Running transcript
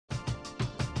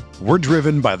We're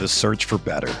driven by the search for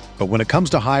better. But when it comes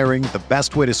to hiring, the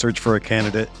best way to search for a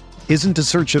candidate isn't to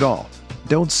search at all.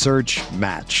 Don't search,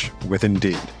 match with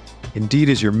Indeed. Indeed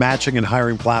is your matching and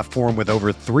hiring platform with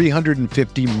over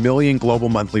 350 million global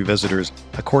monthly visitors,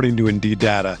 according to Indeed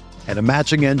data, and a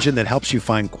matching engine that helps you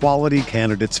find quality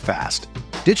candidates fast.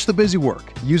 Ditch the busy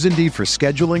work. Use Indeed for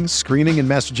scheduling, screening, and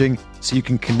messaging so you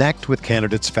can connect with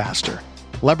candidates faster.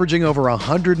 Leveraging over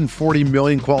 140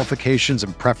 million qualifications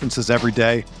and preferences every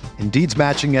day, Indeed's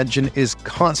matching engine is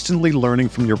constantly learning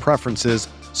from your preferences,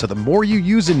 so the more you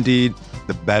use Indeed,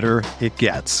 the better it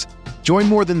gets. Join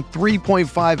more than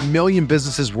 3.5 million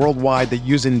businesses worldwide that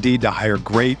use Indeed to hire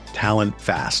great talent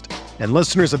fast. And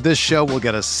listeners of this show will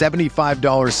get a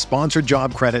 $75 sponsored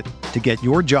job credit to get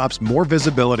your jobs more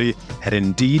visibility at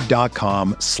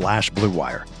Indeed.com/Blue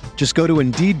Wire. Just go to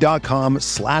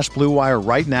Indeed.com/Blue Wire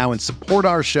right now and support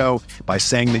our show by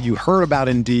saying that you heard about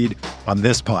Indeed on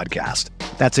this podcast.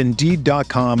 That's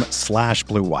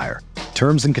Indeed.com/Blue Wire.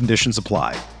 Terms and conditions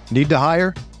apply. Need to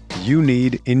hire? You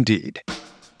need Indeed.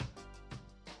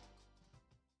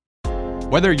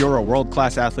 Whether you're a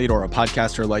world-class athlete or a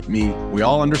podcaster like me, we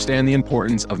all understand the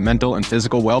importance of mental and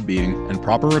physical well-being and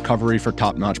proper recovery for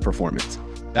top-notch performance.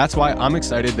 That's why I'm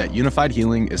excited that Unified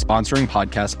Healing is sponsoring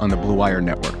podcasts on the Blue Wire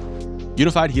Network.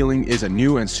 Unified Healing is a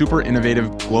new and super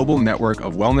innovative global network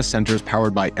of wellness centers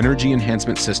powered by Energy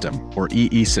Enhancement System, or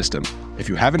EE System. If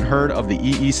you haven't heard of the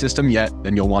EE System yet,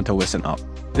 then you'll want to listen up.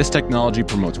 This technology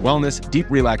promotes wellness, deep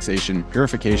relaxation,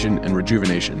 purification, and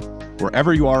rejuvenation.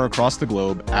 Wherever you are across the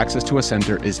globe, access to a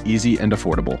center is easy and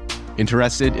affordable.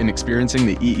 Interested in experiencing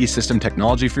the EE System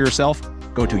technology for yourself?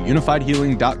 Go to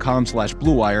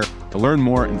unifiedhealing.com/Blue Wire to learn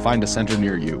more and find a center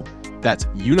near you. That's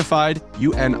unified,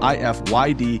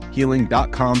 UNIFYD,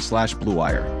 healing.com/Blue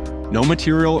Wire. No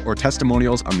material or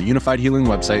testimonials on the Unified Healing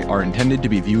website are intended to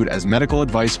be viewed as medical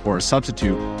advice or a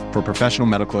substitute for professional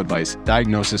medical advice,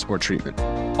 diagnosis, or treatment.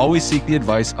 Always seek the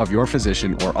advice of your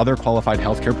physician or other qualified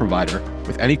healthcare provider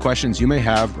with any questions you may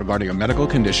have regarding a medical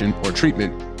condition or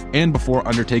treatment and before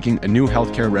undertaking a new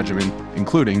healthcare regimen,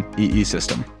 including EE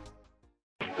System.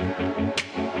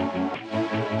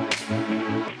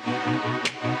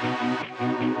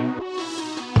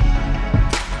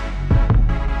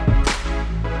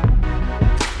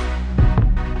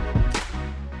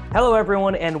 Hello,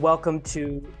 everyone, and welcome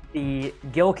to the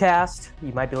Gilcast.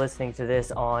 You might be listening to this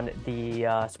on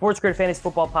the Sports Grid Fantasy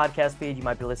Football podcast feed. You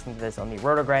might be listening to this on the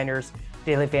Roto Grinders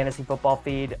Daily Fantasy Football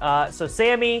feed. So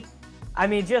Sammy, I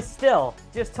mean, just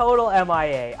total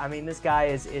MIA. I mean, this guy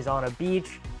is on a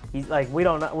beach. He's like, we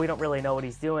don't really know what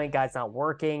he's doing. Guy's not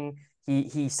working.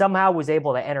 He somehow was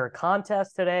able to enter a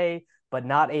contest today, but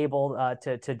not able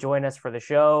to join us for the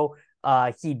show.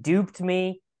 He duped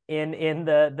me in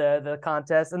the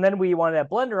contest, and then we wanted to have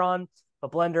Blender on,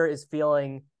 but Blender is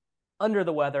feeling under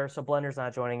the weather, so Blender's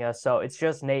not joining us. So it's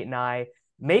just Nate and I.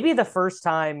 Maybe the first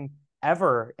time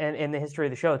ever in the history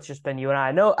of the show, it's just been you and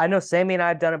I. I know Sammy and I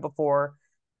have done it before.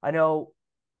 I know,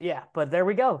 yeah, but there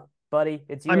we go, buddy.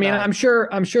 It's you. I mean, I'm sure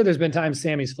there's been times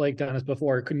Sammy's flaked on us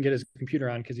before, couldn't get his computer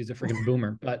on because he's a freaking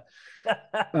boomer. But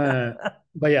yeah,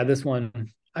 this one.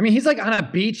 I mean, he's like on a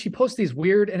beach. He posts these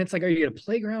weird, and it's like, are you at a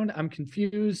playground? I'm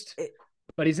confused.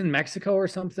 But he's in Mexico or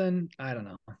something. I don't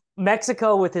know.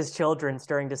 Mexico with his children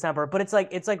during December. But it's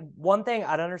like one thing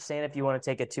I'd understand if you want to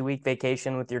take a 2-week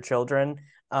vacation with your children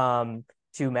to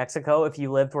Mexico. If you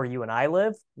lived where you and I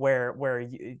live, where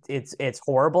it's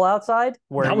horrible outside.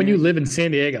 Not when you live in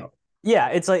San Diego. Yeah,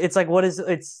 it's like what is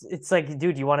it's like,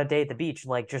 dude, you want to day at the beach?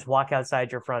 Like, just walk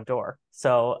outside your front door.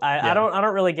 So I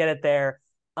don't really get it there.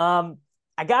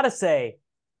 I gotta say,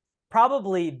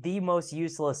 probably the most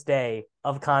useless day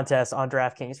of contests on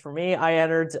DraftKings for me. I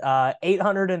entered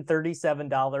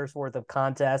 $837 worth of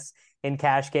contests in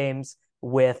cash games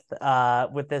with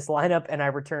this lineup, and I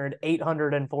returned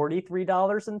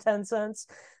 $843.10.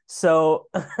 So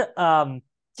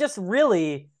just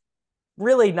really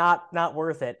not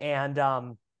worth it. And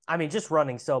I mean, just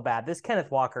running so bad. This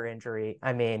Kenneth Walker injury,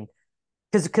 I mean,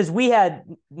 because we had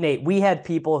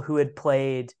people who had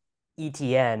played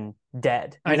ETN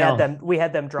dead. We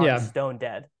had them drawn stone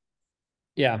dead.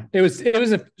 Yeah, it was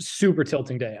a super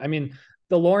tilting day. I mean,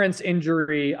 the Lawrence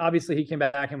injury, obviously he came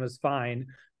back and was fine,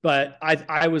 but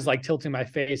I was like tilting my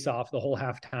face off the whole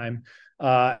halftime.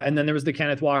 And then there was the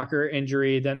Kenneth Walker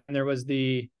injury. Then there was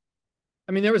there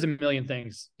was a million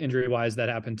things injury wise that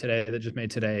happened today that just made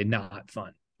today not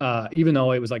fun. Even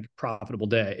though it was like a profitable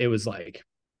day, it was like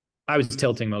I was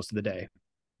tilting most of the day,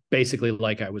 basically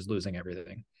like I was losing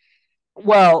everything.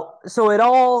 Well, so it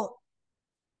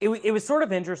was sort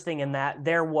of interesting in that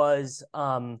there was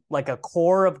like a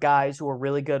core of guys who were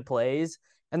really good plays,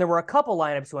 And there were a couple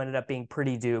lineups who ended up being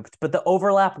pretty duped, but the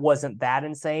overlap wasn't that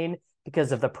insane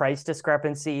because of the price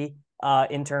discrepancy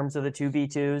in terms of the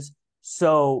 2v2s.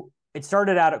 So it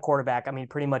started out at quarterback. I mean,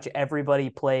 pretty much everybody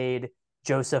played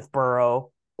Joseph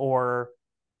Burrow or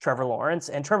Trevor Lawrence.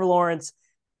 And Trevor Lawrence,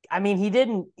 I mean, he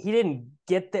didn't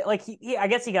get the, like, I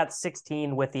guess he got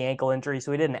 16 with the ankle injury,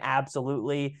 so he didn't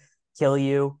absolutely kill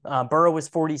you. Burrow was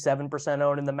 47%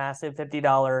 owned in the massive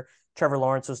 $50. Trevor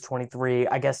Lawrence was 23.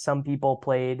 I guess some people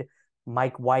played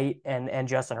Mike White and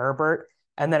Justin Herbert.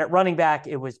 And then at running back,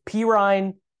 it was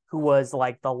Pirine, who was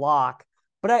like the lock.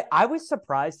 But I was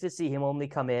surprised to see him only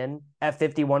come in at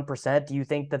 51%. Do you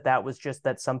think that was just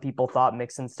that some people thought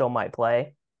Mixon still might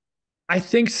play? I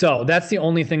think so. That's the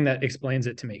only thing that explains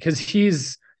it to me, because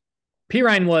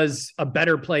Pirine was a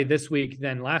better play this week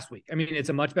than last week. I mean, it's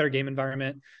a much better game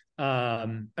environment. I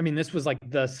mean, this was like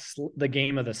the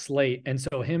game of the slate. And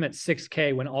so him at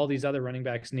 6K when all these other running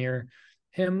backs near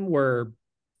him were,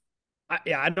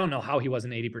 I don't know how he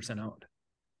wasn't 80% owned.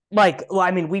 Like, well,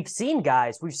 I mean, we've seen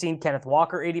Kenneth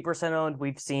Walker 80% owned.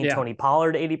 We've seen Tony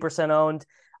Pollard 80% owned.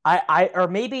 Or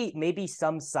maybe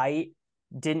some site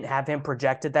didn't have him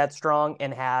projected that strong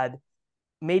and had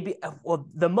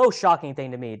the most shocking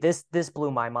thing to me, this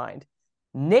blew my mind.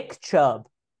 Nick Chubb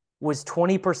was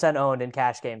 20% owned in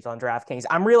cash games on DraftKings.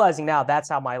 I'm realizing now that's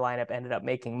how my lineup ended up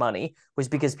making money, was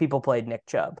because people played Nick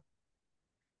Chubb.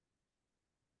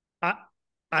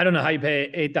 I don't know how you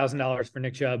pay $8,000 for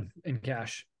Nick Chubb in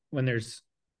cash when there's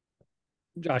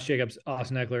Josh Jacobs,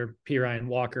 Austin Eckler, Pirine,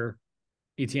 Walker,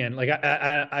 ETN. Like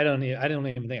I don't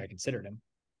even think I considered him.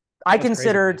 I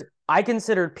considered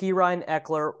Pirine,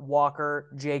 Eckler,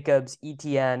 Walker, Jacobs,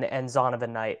 ETN, and Zonovan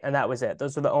Knight, and that was it.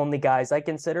 Those were the only guys I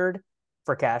considered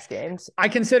for cash games. I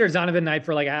considered Zonovan Knight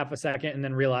for like a half a second, and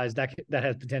then realized that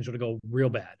has potential to go real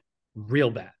bad,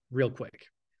 real quick.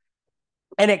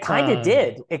 And it kind of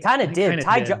did. It kind of did.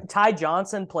 Ty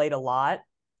Johnson played a lot.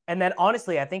 And then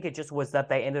honestly, I think it just was that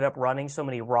they ended up running so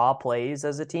many raw plays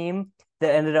as a team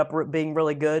that ended up being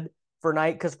really good for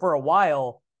Knight. Because for a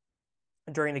while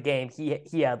during the game, he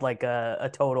had like a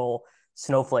total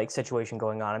snowflake situation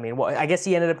going on. I mean, I guess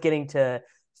he ended up getting to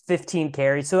 15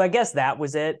 carries. So I guess that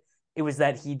was it. It was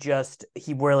that he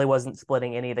really wasn't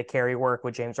splitting any of the carry work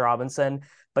with James Robinson.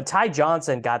 But Ty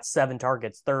Johnson got 7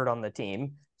 targets, third on the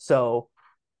team. So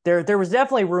there was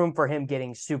definitely room for him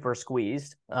getting super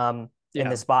squeezed in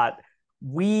the spot.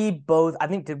 Did we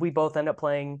both end up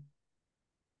playing?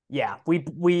 Yeah, we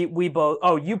both.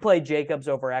 Oh, you played Jacobs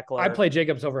over Eckler. I played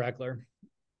Jacobs over Eckler.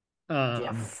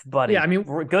 Yeah, buddy. Yeah, I mean,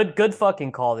 good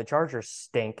fucking call. The Chargers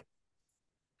stink.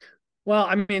 Well,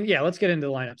 I mean, yeah, let's get into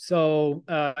the lineup. So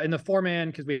in the 4-man,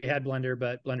 because we had Blender,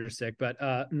 but Blender's sick. But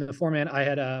in the 4-man, I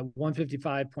had a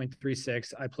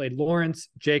 155.36. I played Lawrence,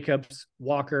 Jacobs,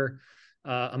 Walker,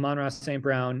 Amon-Ra St.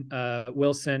 Brown,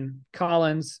 Wilson,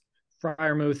 Collins,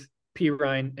 Freiermuth,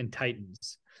 Pirine, and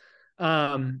Titans.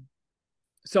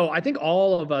 So I think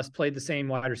all of us played the same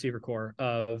wide receiver core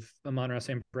of Amon-Ra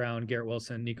St. Brown, Garrett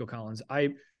Wilson, Nico Collins.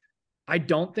 I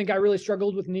don't think I really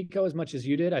struggled with Nico as much as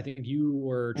you did. I think you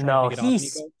were trying to get off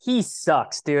Nico. He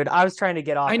sucks, dude. I was trying to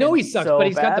get off. I know he sucks, but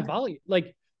he's got the volume.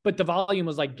 But the volume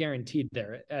was like guaranteed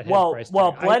there at his price.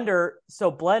 Well,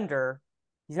 Blender,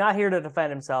 he's not here to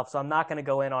defend himself, so I'm not going to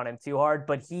go in on him too hard.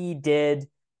 But he did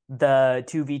the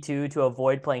 2v2 to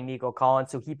avoid playing Nico Collins,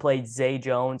 so he played Zay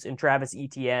Jones and Travis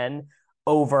Etienne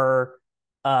over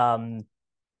Kenneth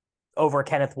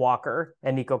Walker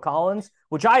and Nico Collins,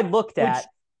 which I looked at.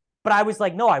 But I was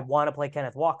like, no, I want to play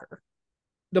Kenneth Walker.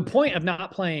 The point of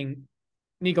not playing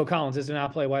Nico Collins is to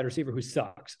not play a wide receiver who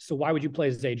sucks. So why would you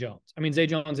play Zay Jones? I mean, Zay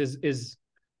Jones is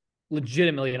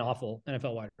legitimately an awful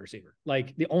NFL wide receiver.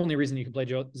 Like, the only reason you can play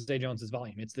Zay Jones is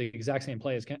volume. It's the exact same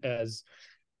play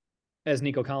as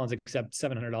Nico Collins, except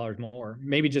 $700 more.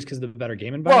 Maybe just because of the better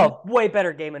game environment. Well, way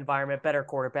better game environment, better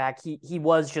quarterback. He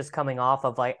was just coming off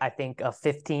of, like, I think a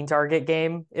 15 target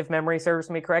game, if memory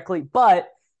serves me correctly. But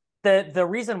the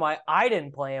reason why I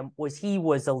didn't play him was he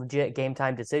was a legit game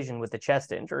time decision with the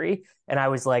chest injury. And I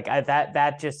was like,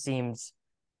 that just seems,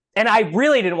 and I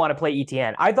really didn't want to play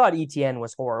ETN. I thought ETN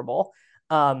was horrible.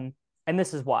 And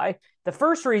this is why. The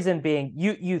first reason being,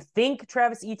 you think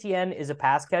Travis Etienne is a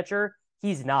pass catcher.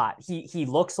 He's not. He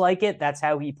looks like it. That's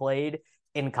how he played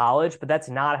in college, but that's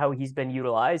not how he's been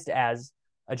utilized as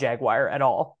a Jaguar at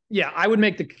all. Yeah, I would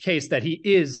make the case that he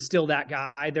is still that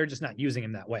guy. They're just not using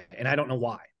him that way, and I don't know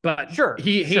why. But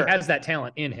he has that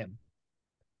talent in him.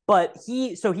 But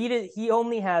he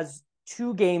only has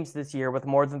 2 games this year with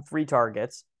more than 3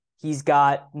 targets. He's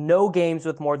got no games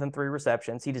with more than 3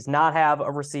 receptions. He does not have a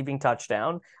receiving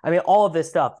touchdown. I mean, all of this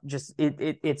stuff, just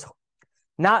it's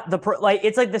Not the like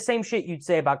it's like the same shit you'd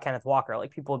say about Kenneth Walker. Like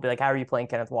people would be like, "How are you playing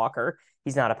Kenneth Walker?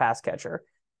 He's not a pass catcher."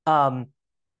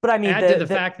 But I mean, add to the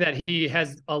fact that he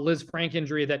has a Liz Frank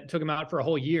injury that took him out for a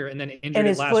whole year and then injured and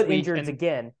his last foot week. injured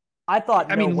again. I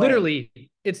thought, literally,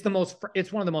 it's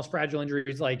one of the most fragile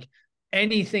injuries. Like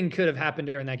anything could have happened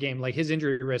during that game. Like his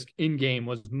injury risk in game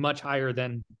was much higher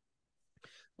than,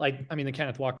 the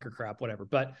Kenneth Walker crap, whatever.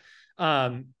 But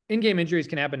in-game injuries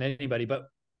can happen to anybody. But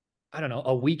I don't know,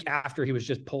 a week after he was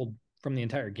just pulled from the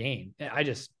entire game,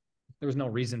 there was no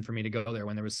reason for me to go there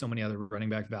when there was so many other running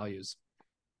back values.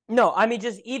 No, I mean,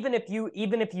 just even if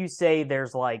you say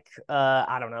there's like,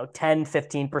 I don't know, 10,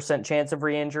 15% chance of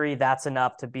re-injury, that's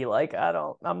enough to be like, I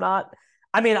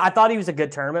thought he was a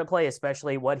good tournament play,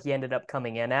 especially what he ended up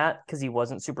coming in at, because he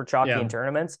wasn't super chalky in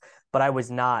tournaments, but I was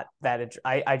not that,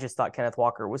 I just thought Kenneth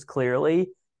Walker was clearly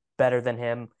better than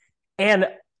him. And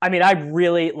I mean, I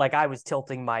was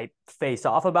tilting my face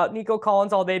off about Nico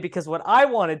Collins all day, because what I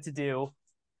wanted to do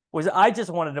was I just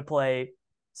wanted to play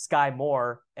Sky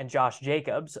Moore and Josh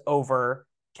Jacobs over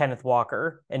Kenneth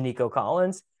Walker and Nico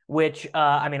Collins, which,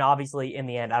 obviously in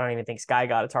the end, I don't even think Sky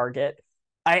got a target.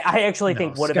 I actually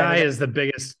think Sky is the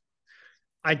biggest.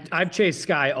 I've chased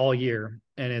Sky all year,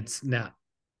 and it's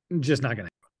just not going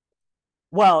to.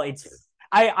 Well,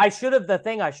 the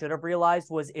thing I should have realized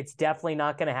was it's definitely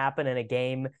not going to happen in a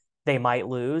game they might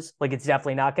lose. Like, it's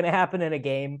definitely not going to happen in a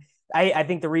game. I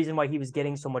think the reason why he was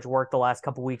getting so much work the last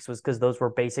couple of weeks was because those were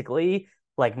basically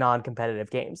like non-competitive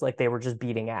games. Like they were just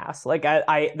beating ass. Like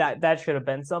that should have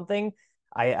been something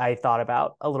I thought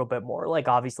about a little bit more. Like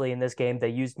obviously in this game, they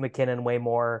used McKinnon way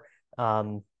more.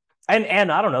 And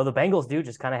I don't know, the Bengals do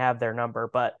just kind of have their number,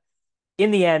 but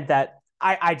in the end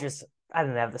I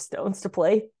didn't have the stones to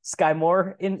play Sky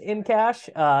Moore in cash.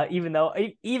 Even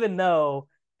though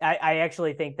I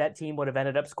actually think that team would have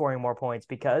ended up scoring more points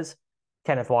because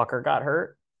Kenneth Walker got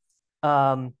hurt.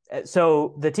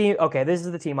 So the team, this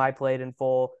is the team I played in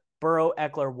full: Burrow,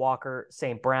 Eckler, Walker,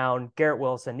 St. Brown, Garrett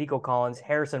Wilson, Nico Collins,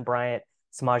 Harrison Bryant,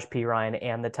 Samaje Perine,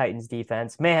 and the Titans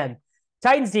defense. Man,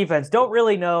 Titans defense, don't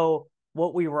really know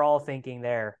what we were all thinking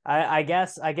there. I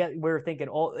guess we were thinking,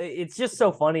 it's just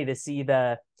so funny to see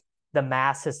the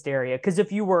mass hysteria. Because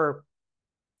if you were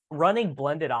running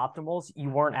blended optimals, you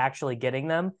weren't actually getting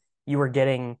them. You were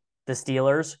getting the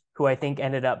Steelers, who I think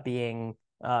ended up being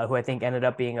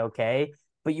okay,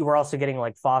 but you were also getting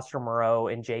like Foster, Moreau,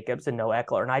 and Jacobs, and no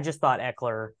Eckler. And I just thought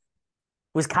Eckler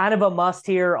was kind of a must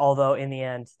here, although in the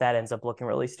end that ends up looking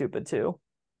really stupid too.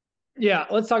 Yeah,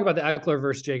 let's talk about the Eckler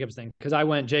versus Jacobs thing, because I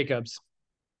went Jacobs,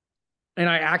 and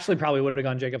I actually probably would have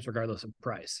gone Jacobs regardless of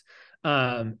price.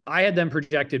 I had them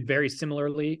projected very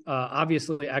similarly.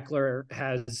 Obviously, Eckler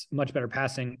has much better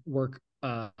passing work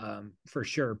for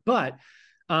sure, but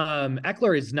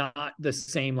Eckler is not the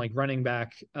same like running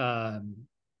back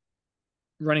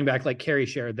like carry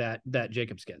share that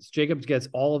Jacobs gets. Jacobs gets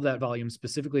all of that volume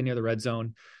specifically near the red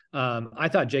zone. I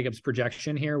thought Jacobs'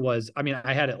 projection here was,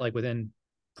 I had it like within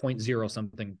 0.0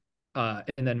 something. And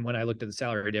then when I looked at the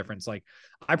salary difference, like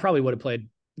I probably would have played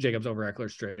Jacobs over Eckler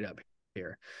straight up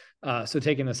here. So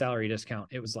taking the salary discount,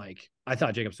 it was like, I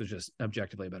thought Jacobs was just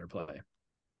objectively a better play.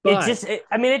 But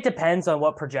it depends on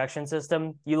what projection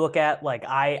system you look at. Like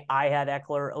I had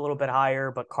Eckler a little bit higher,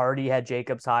 but Cardi had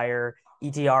Jacobs higher.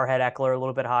 ETR had Eckler a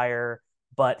little bit higher,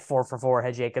 but 4 for 4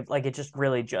 had Jacobs. Like it just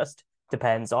really just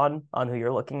depends on who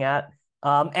you're looking at.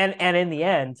 And in the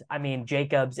end,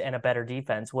 Jacobs and a better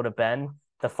defense would have been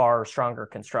the far stronger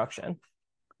construction.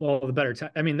 Well, the better.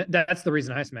 That's the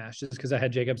reason I smashed, is because I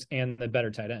had Jacobs and the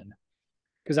better tight end.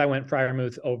 Because I went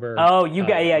Freiermuth over. Oh, you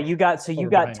got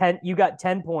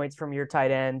 10 points from your tight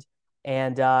end,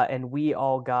 and we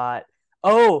all got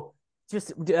Samaje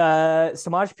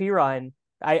Perine.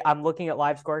 I'm looking at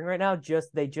live scoring right now.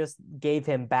 They just gave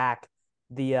him back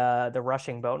the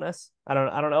rushing bonus. I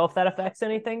don't know if that affects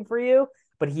anything for you,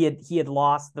 but he had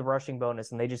lost the rushing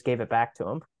bonus and they just gave it back to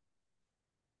him.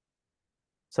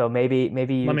 So maybe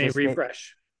you let me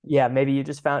refresh. Yeah, maybe you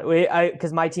just found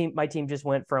because my team just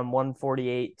went from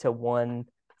 148 to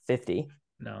 150.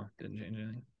 No, didn't change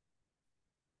anything.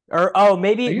 Or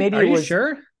maybe it was. Are you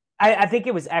sure? I think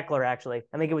it was Eckler actually.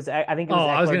 I think it was. Eckler.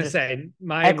 I was going to say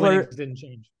my winnings didn't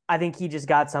change. I think he just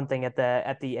got something at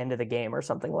the end of the game or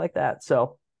something like that.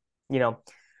 So,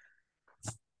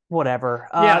 whatever.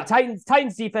 Yeah.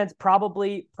 Titans defense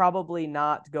probably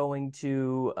not going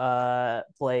to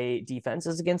play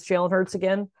defenses against Jalen Hurts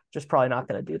again. Just probably not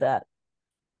going to do that.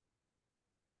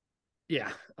 Yeah.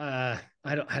 I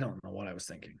don't know what I was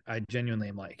thinking. I genuinely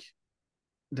am like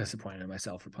disappointed in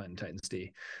myself for playing Titans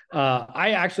D.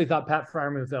 I actually thought Pat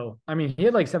Freiermuth though. He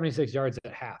had like 76 yards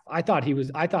at half. I thought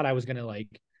I was going to like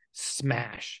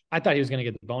smash. I thought he was going to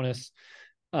get the bonus.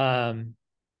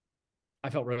 I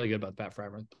felt really good about the Pat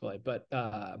Freiermuth play, but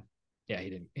yeah,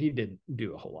 he didn't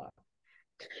do a whole lot.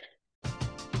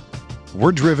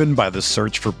 We're driven by the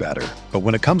search for better. But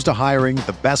when it comes to hiring,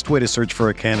 the best way to search for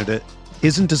a candidate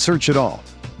isn't to search at all.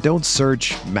 Don't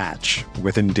search, match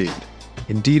with Indeed.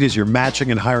 Indeed is your matching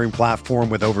and hiring platform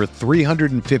with over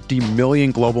 350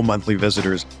 million global monthly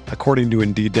visitors, according to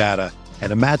Indeed data,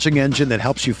 and a matching engine that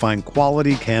helps you find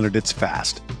quality candidates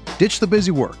fast. Ditch the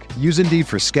busy work. Use Indeed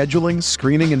for scheduling,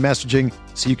 screening, and messaging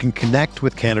so you can connect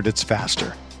with candidates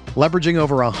faster. Leveraging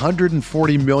over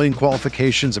 140 million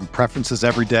qualifications and preferences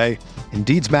every day,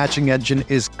 Indeed's matching engine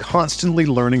is constantly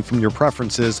learning from your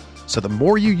preferences, so the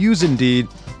more you use Indeed,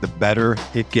 the better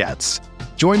it gets.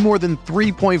 Join more than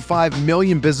 3.5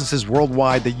 million businesses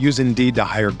worldwide that use Indeed to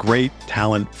hire great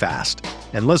talent fast.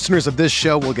 And listeners of this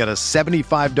show will get a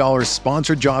 $75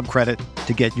 sponsored job credit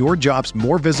to get your jobs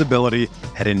more visibility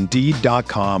at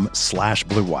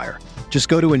Indeed.com/Blue Wire. Just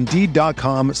go to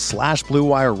Indeed.com/Blue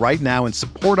Wire right now and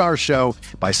support our show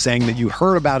by saying that you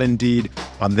heard about Indeed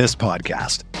on this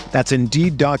podcast. That's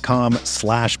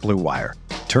Indeed.com/Blue Wire.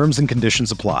 Terms and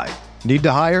conditions apply. Need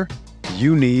to hire?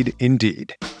 You need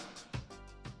Indeed.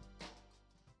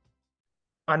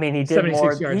 I mean, he did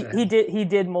more. He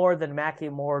did more than Mackey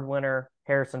Award winner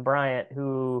Harrison Bryant,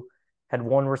 who had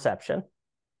one reception.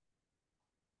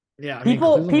 Yeah, I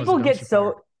mean, people get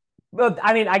so. Well,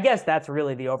 I mean, I guess that's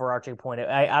really the overarching point.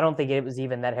 I don't think it was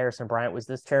even that Harrison Bryant was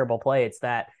this terrible play. It's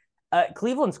that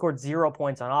Cleveland scored 0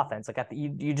 points on offense. Like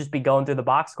you just be going through the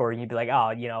box score and you'd be like,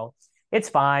 oh, it's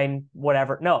fine,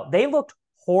 whatever. No, they looked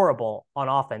horrible on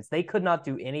offense. They could not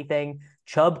do anything.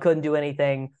 Chubb couldn't do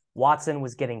anything. Watson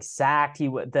was getting sacked.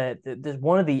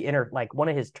 One of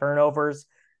his turnovers.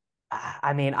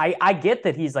 I mean, I get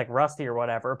that he's like rusty or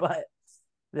whatever, but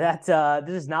that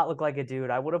does not look like a dude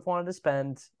I would have wanted to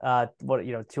spend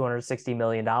 $260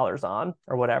 million on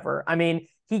or whatever. I mean,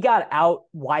 he got out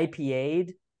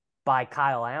YPA'd by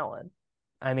Kyle Allen.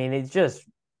 I mean, it's just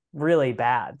really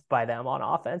bad by them on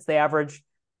offense. They averaged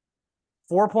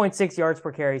 4.6 yards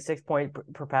per carry, 6 point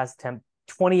per pass attempt,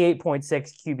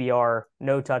 28.6 QBR,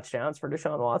 no touchdowns for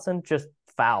Deshaun Watson. Just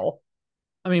foul.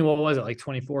 I mean, what was it, like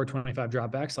 24, 25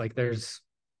 dropbacks? Like there's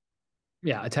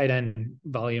a tight end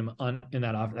volume in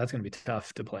that offense. That's going to be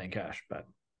tough to play in cash, but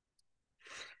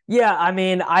yeah, I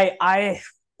mean, I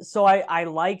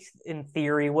liked in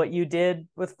theory what you did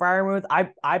with Freiermuth.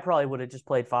 I probably would have just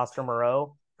played Foster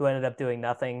Moreau, who ended up doing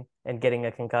nothing and getting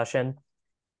a concussion.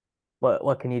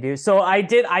 What can you do? So I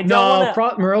did.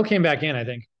 Moreau came back in, I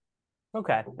think.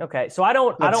 Okay. So I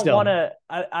don't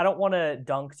want to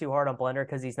dunk too hard on Blender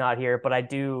because he's not here, but I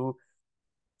do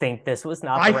think this was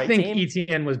not the right team. I think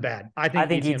ETN was bad. I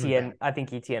think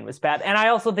ETN was bad. And I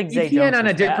also think Zay ETN Jones on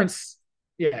was a different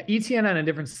bad. ETN on a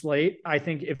different slate. I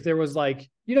think if there was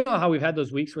how we've had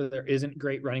those weeks where there isn't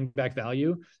great running back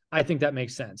value, I think that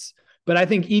makes sense. But I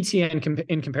think ETN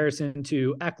in comparison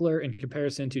to Eckler, in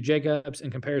comparison to Jacobs,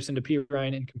 in comparison to P.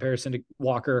 Ryan, in comparison to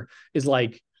Walker is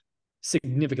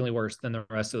significantly worse than the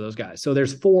rest of those guys. So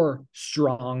there's 4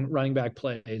 strong running back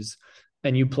plays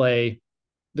and you play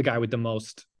the guy with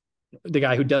the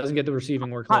guy who doesn't get the receiving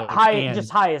workload.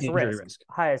 Highest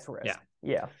risk.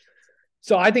 Yeah.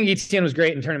 So I think ETN was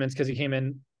great in tournaments because he came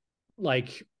in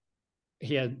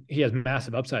he has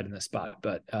massive upside in this spot,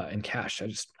 but in cash,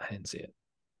 I didn't see it.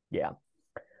 Yeah.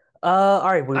 All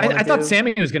right. I thought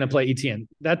Sammy was going to play ETN.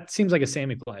 That seems like a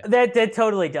Sammy play. That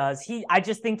totally does. I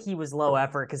just think he was low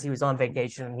effort because he was on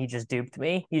vacation and he just duped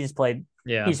me. He just played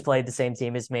the same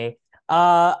team as me.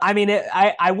 I mean,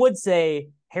 I would say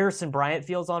Harrison Bryant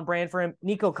feels on brand for him.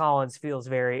 Nico Collins feels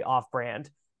very off brand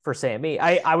for Sammy.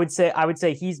 I would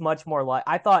say he's much more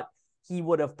I thought he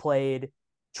would have played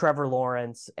Trevor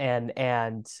Lawrence and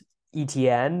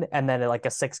ETN and then like a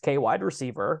 6K wide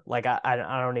receiver.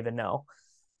 I don't even know.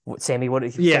 Sammy would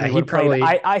have. Yeah, he probably.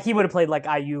 He would have played like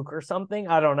Ayuk or something.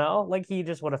 I don't know. He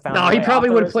just would have found. No, he probably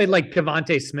would have played like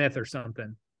Devontae Smith or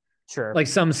something. Sure. Like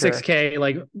some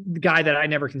 6K guy that I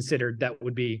never considered that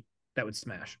would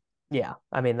smash. Yeah,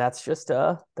 I mean that's just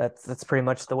that's pretty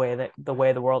much the way of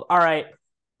the world. All right,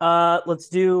 let's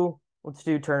do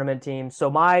tournament teams.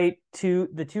 So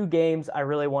the two games I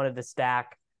really wanted to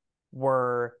stack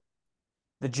were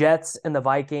the Jets and the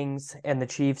Vikings and the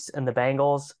Chiefs and the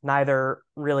Bengals. Neither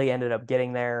really ended up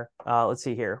getting there. Let's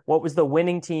see here. What was the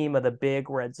winning team of the big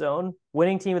red zone?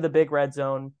 Winning team of the big red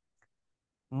zone.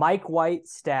 Mike White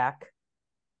stack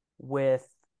with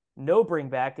no bring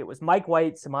back. It was Mike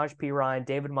White, Samaje Perine,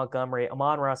 David Montgomery,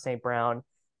 Amon-Ra St. Brown,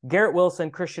 Garrett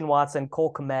Wilson, Christian Watson,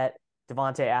 Cole Kmet,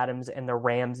 Devontae Adams, and the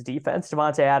Rams defense.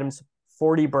 Devontae Adams,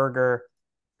 40 burger,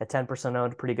 at 10%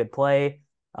 owned, pretty good play.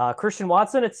 Christian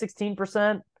Watson at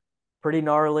 16%, pretty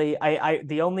gnarly.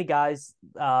 The only guys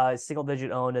single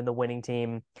digit owned in the winning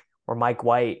team were Mike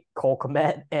White, Cole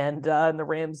Kmet, and the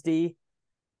Rams D.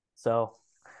 So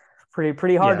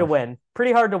pretty hard to win.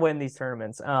 Pretty hard to win these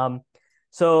tournaments.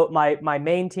 So my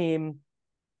main team,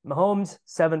 Mahomes,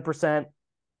 7%.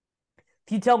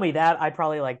 If you tell me that, I'd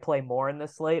probably like play more in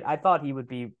this slate. I thought he would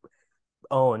be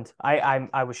owned.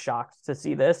 I was shocked to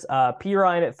see this. P.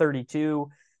 Ryan at 32,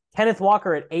 Kenneth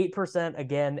Walker at 8%.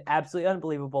 Again, absolutely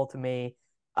unbelievable to me.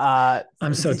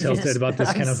 I'm so tilted about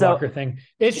this Kenneth Walker thing.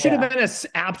 It should have been an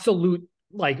absolute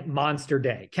like monster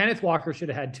day. Kenneth Walker should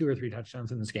have had 2 or 3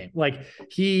 touchdowns in this game. Like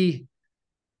he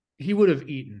would have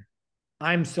eaten.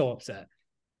 I'm so upset.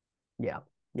 Yeah,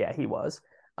 he was.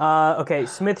 Okay,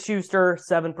 Smith-Schuster,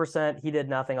 7%. He did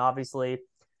nothing, obviously.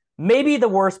 Maybe the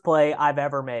worst play I've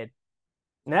ever made.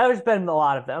 Now there's been a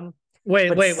lot of them.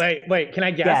 Wait. Can I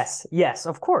guess? Yes,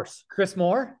 of course. Chris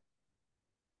Moore?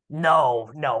 No,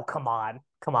 come on.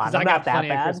 I'm not that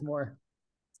bad. Chris Moore.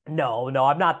 No,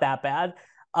 I'm not that bad.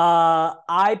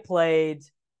 I played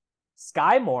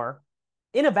Sky Moore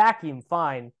in a vacuum,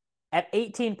 fine, at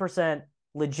 18%,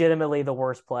 legitimately the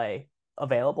worst play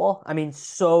available. I mean,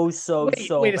 so wait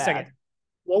a bad. Second.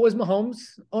 What was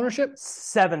Mahomes' ownership?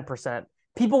 7%.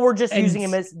 People were just using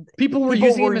him as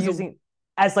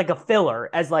as like a filler,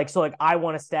 as like, so like I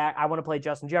want to stack, I want to play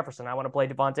Justin Jefferson, I want to play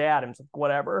Devontae Adams,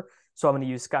 whatever. So I'm going to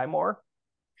use Sky Moore.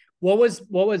 What was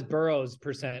Burrow's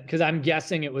percent? Because I'm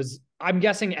guessing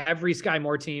every Sky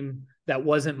Moore team that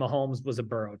wasn't Mahomes was a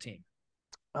Burrow team.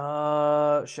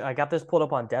 I got this pulled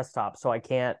up on desktop, so I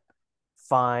can't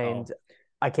find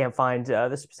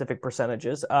the specific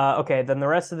percentages. Okay, then the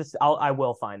rest of this, I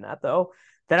will find that though.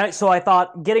 So I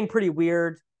thought getting pretty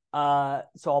weird. So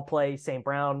I'll play St.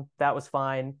 Brown. That was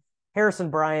fine.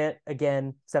 Harrison Bryant,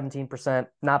 again, 17%,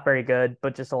 not very good,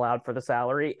 but just allowed for the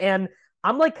salary. And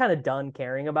I'm like kind of done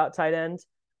caring about tight ends.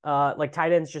 Like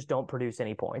tight ends just don't produce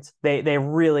any points. They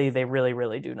really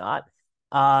do not.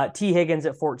 T. Higgins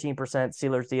at 14%,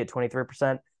 Steelers D at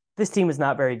 23%. This team is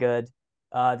not very good.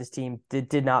 This team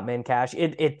did not min cash.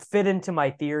 It fit into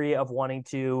my theory of wanting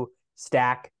to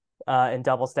stack and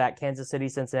double stack Kansas City,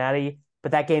 Cincinnati,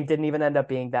 but that game didn't even end up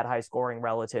being that high scoring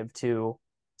relative to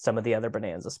some of the other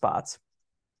bonanza spots.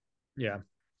 Yeah.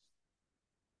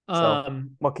 So,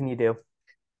 what can you do?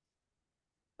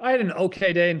 I had an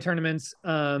okay day in tournaments.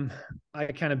 I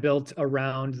kind of built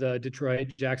around the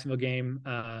Detroit-Jacksonville game.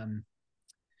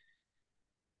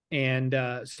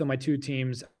 So my 2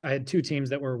 teams, I had 2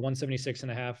 teams that were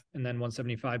 176.5 and then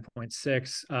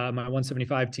 175.6. My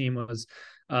 175 team was,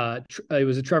 it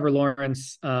was a Trevor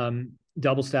Lawrence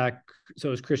double stack. So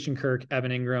it was Christian Kirk,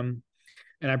 Evan Ingram,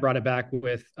 and I brought it back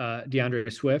with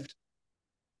DeAndre Swift.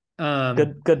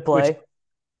 Good play.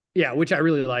 Which I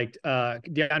really liked.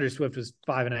 DeAndre Swift was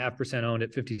 5.5% owned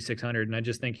at 5,600. And I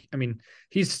just think, I mean,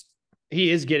 he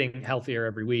is getting healthier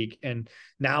every week, and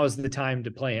now is the time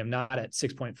to play him, not at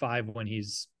 6.5 when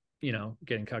he's,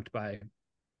 getting cucked by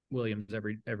Williams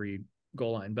every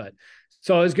goal line. But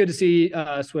so it was good to see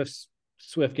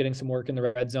Swift getting some work in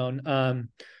the red zone.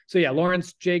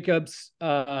 Lawrence, Jacobs,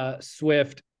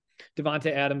 Swift,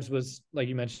 Devontae Adams was, like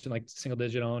you mentioned, like single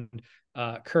digit owned.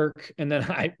 Kirk, and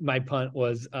then my punt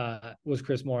was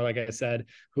Chris Moore, like I said,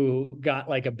 who got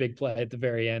like a big play at the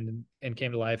very end and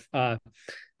came to life.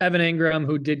 Evan Ingram,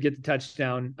 who did get the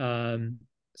touchdown,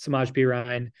 Samaj P.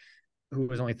 Ryan, who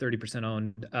was only 30%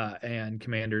 owned, and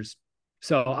Commanders.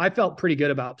 So I felt pretty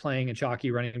good about playing a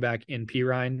chalky running back in P.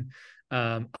 Ryan.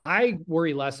 I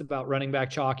worry less about running back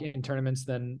chalk in tournaments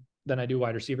than I do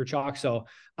wide receiver chalk. So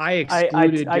I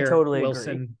excluded Garrett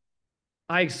Wilson. Agree.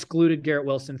 I excluded Garrett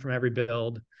Wilson from every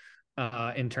build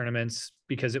in tournaments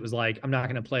because it was like, I'm not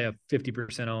going to play a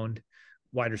 50% owned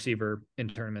wide receiver in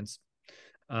tournaments.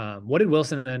 What did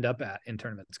Wilson end up at in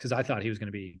tournaments? Because I thought he was going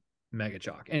to be mega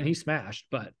chalk, and he smashed,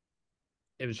 but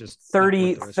it was just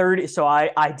 30. So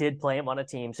I did play him on a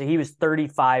team. So he was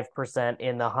 35%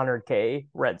 in the 100K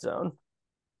red zone.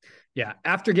 Yeah.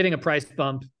 After getting a price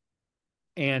bump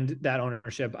and that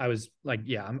ownership, I was like,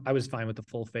 I was fine with the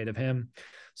full fade of him.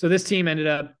 So this team ended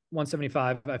up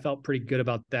 175. I felt pretty good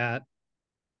about that.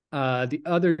 The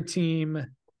other team,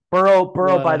 Burrow,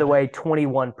 by the way,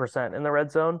 21% in the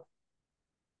red zone.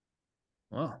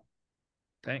 Wow.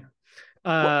 Dang.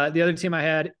 The other team I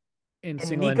had in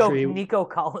single entry. Nico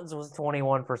Collins was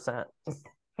 21%.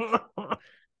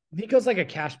 Nico's like a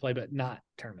cash play, but not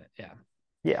tournament. Yeah.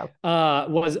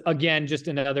 Was again just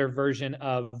another version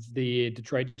of the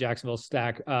Detroit Jacksonville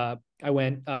stack. I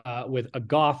went with a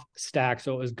Goff stack,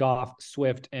 so it was Goff,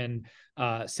 Swift, and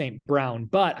St. Brown,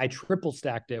 but I triple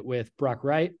stacked it with Brock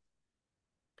Wright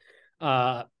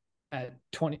at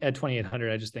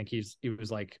 2,800. I just think he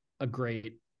was like a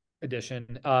great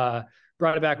addition.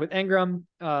 Brought it back with Engram,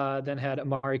 then had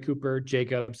Amari Cooper,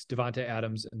 Jacobs, Devontae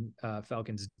Adams, and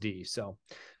Falcons D. So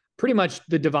pretty much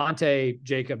the Devontae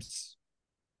Jacobs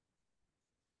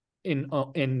in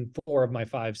 4 of my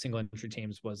 5 single entry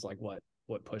teams was like what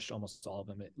pushed almost all of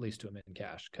them at least to him in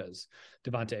cash, because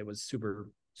Devontae was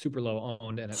super low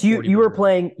owned. And so you were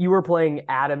playing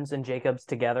Adams and Jacobs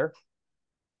together.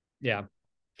 Yeah,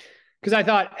 because I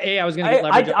thought I was going to get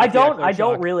leverage.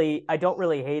 I don't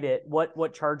really hate it.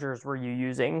 What Chargers were you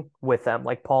using with them?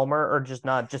 Like Palmer, or just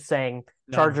saying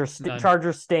Chargers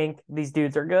stink. These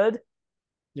dudes are good.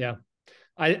 Yeah,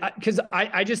 because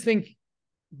I just think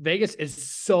Vegas is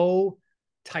so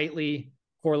tightly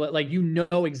correlate, like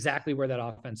exactly where that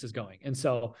offense is going. And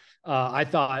so I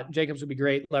thought Jacobs would be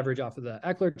great leverage off of the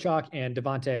Eckler chalk, and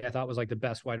Devontae I thought was like the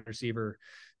best wide receiver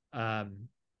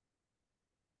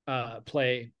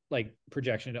play, like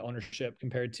projection to ownership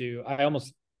compared to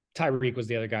Tyreek was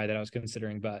the other guy that I was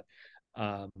considering, but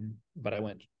I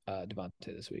went Devontae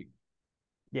this week.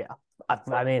 Yeah.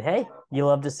 I mean, hey, you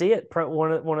love to see it.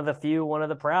 One of the few, one of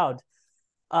the proud.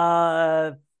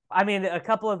 I mean, a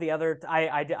couple of the other,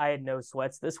 I had no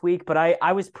sweats this week, but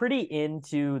I was pretty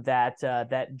into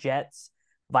that Jets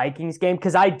Vikings game,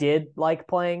 because I did like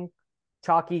playing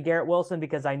chalky Garrett Wilson,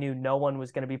 because I knew no one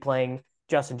was going to be playing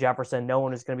Justin Jefferson, no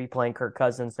one was going to be playing Kirk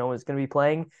Cousins, no one was going to be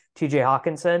playing TJ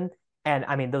Hawkinson, and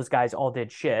I mean those guys all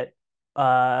did shit.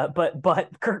 But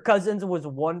Kirk Cousins was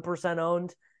 1%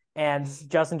 owned, and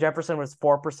Justin Jefferson was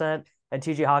 4%, and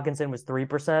TJ Hawkinson was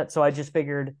 3%. So I just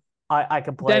figured I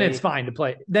could play. Then it's fine to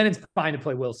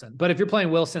play Wilson. But if you're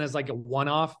playing Wilson as like a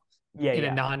one-off in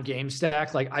a non-game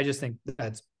stack, like I just think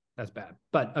that's bad.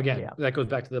 But again, that goes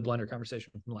back to the blender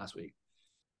conversation from last week.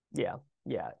 Yeah.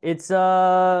 It's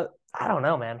I don't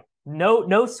know, man.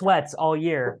 No sweats all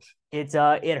year. It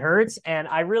hurts, and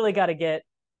I really got to get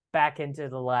back into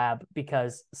the lab,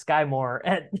 because Sky Moore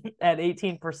at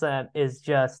 18% is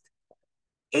just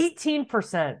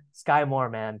 18%. Sky Moore,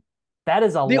 man, that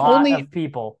is a lot of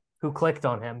people who clicked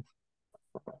on him.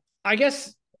 I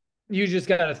guess you just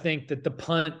got to think that the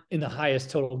punt in the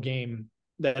highest total game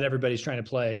that everybody's trying to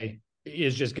play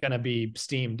is just going to be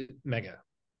steamed mega.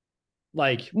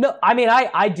 Like, no, I mean,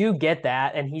 I do get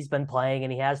that, and he's been playing,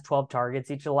 and he has 12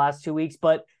 targets each of the last 2 weeks,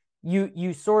 but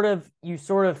you sort of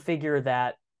figure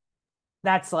that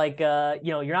that's like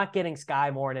you're not getting Sky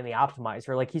Moore in the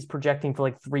optimizer. Like, he's projecting for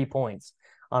like 3 points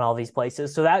on all these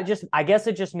places. So that I guess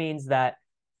it just means that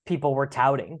people were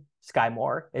touting Sky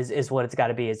Moore is what it's got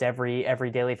to be, is every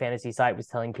daily fantasy site was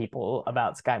telling people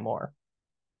about Sky Moore,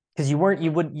 because you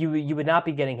would not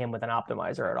be getting him with an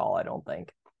optimizer at all, I don't think.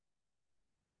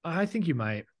 I think you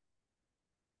might.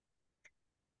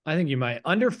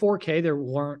 Under 4K, there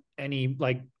weren't any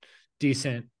like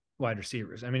decent wide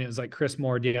receivers. I mean, it was like Chris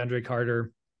Moore, DeAndre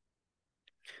Carter.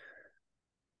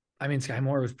 I mean, Sky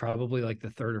Moore was probably like the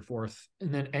 3rd or 4th.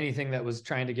 And then anything that was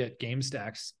trying to get game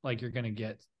stacks, like you're going to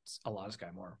get a lot of Sky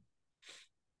Moore.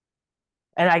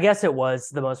 And I guess it was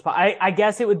the most. I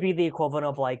guess it would be the equivalent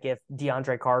of like if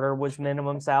DeAndre Carter was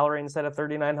minimum salary instead of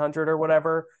 3,900 or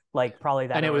whatever. Like probably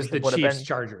that. And it was the Chiefs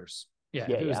Chargers. Yeah,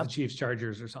 it was the Chiefs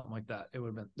Chargers or something like that. That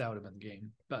would have been the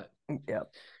game. But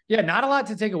yeah, not a lot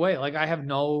to take away. Like I have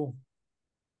no.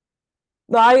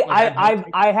 No,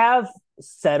 I have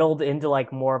settled into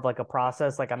like more of like a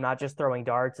process. Like I'm not just throwing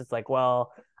darts. It's like,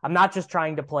 well, I'm not just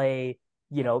trying to play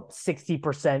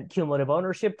 60% cumulative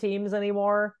ownership teams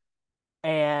anymore.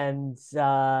 And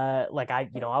like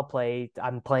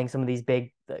I'm playing some of these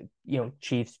big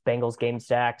Chiefs Bengals game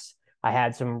stacks. I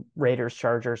had some Raiders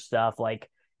Chargers stuff. Like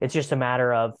it's just a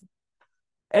matter of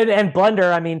and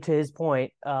Blender, I mean, to his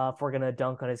point, if we're gonna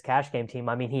dunk on his cash game team,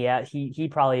 I mean he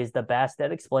probably is the best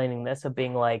at explaining this, of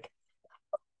being like,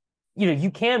 you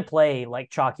can play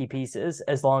like chalky pieces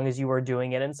as long as you are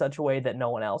doing it in such a way that no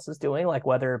one else is doing, like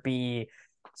whether it be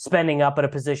spending up at a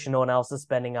position no one else is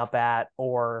spending up at,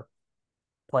 or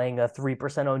playing a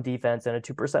 3% owned defense and a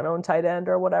 2% owned tight end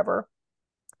or whatever.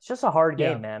 It's just a hard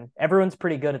game, man. Everyone's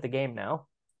pretty good at the game now.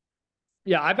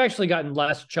 Yeah, I've actually gotten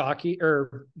less chalky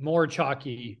or more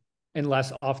chalky and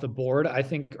less off the board. I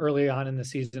think early on in the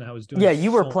season I was doing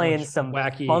you were playing some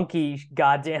wacky, funky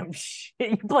goddamn shit.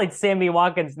 You played Sammy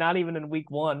Watkins not even in week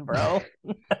 1, bro.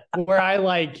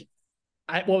 Where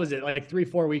what was it, like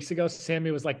 3-4 weeks ago,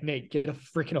 Sammy was like, Nate, get a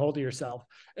freaking hold of yourself.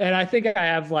 And I think I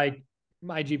have like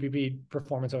my GPP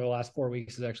performance over the last 4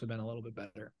 weeks has actually been a little bit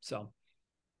better. So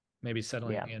maybe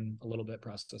settling in a little bit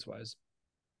process wise.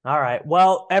 All right.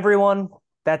 Well, everyone,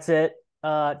 that's it.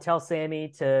 Tell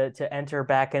Sammy to enter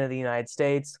back into the United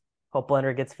States. Hope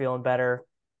Blender gets feeling better.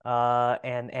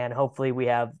 And hopefully we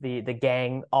have the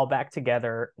gang all back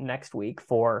together next week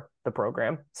for the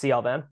program. See y'all then.